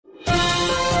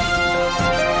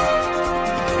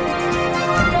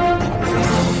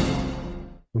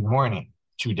morning.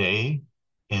 Today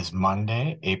is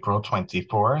Monday, April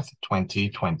 24th,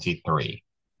 2023.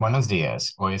 Buenos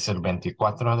días. Hoy es el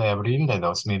 24 de abril de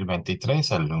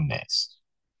 2023, el lunes.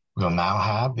 We'll now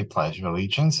have the Pledge of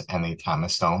Allegiance and the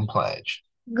Thomas Stone Pledge.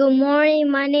 Good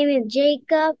morning. My name is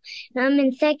Jacob, and I'm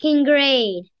in second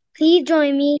grade. Please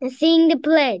join me in singing the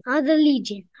Pledge of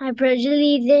Allegiance. I pledge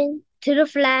allegiance to the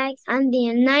flag of the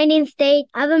United States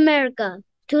of America,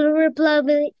 to the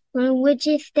republic on which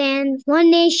it stands,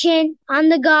 one nation,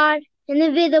 under God,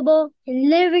 indivisible, in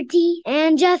liberty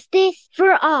and justice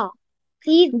for all.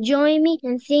 Please join me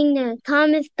in singing the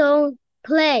Thomas Stone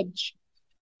Pledge.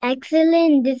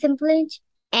 Excellent discipline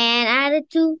and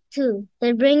attitude too,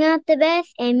 that bring out the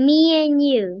best in me and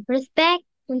you. Respect,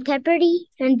 integrity,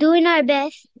 and doing our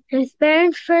best.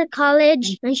 Transparent for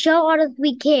college and show others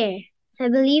we care. I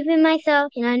believe in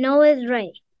myself and I know it's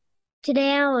right.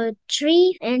 Today I will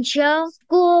treat and show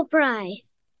school pride.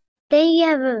 Thank you.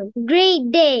 Have a great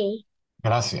day.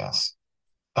 Gracias.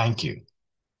 Thank you.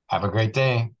 Have a great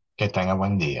day. Que tenga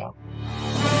buen día.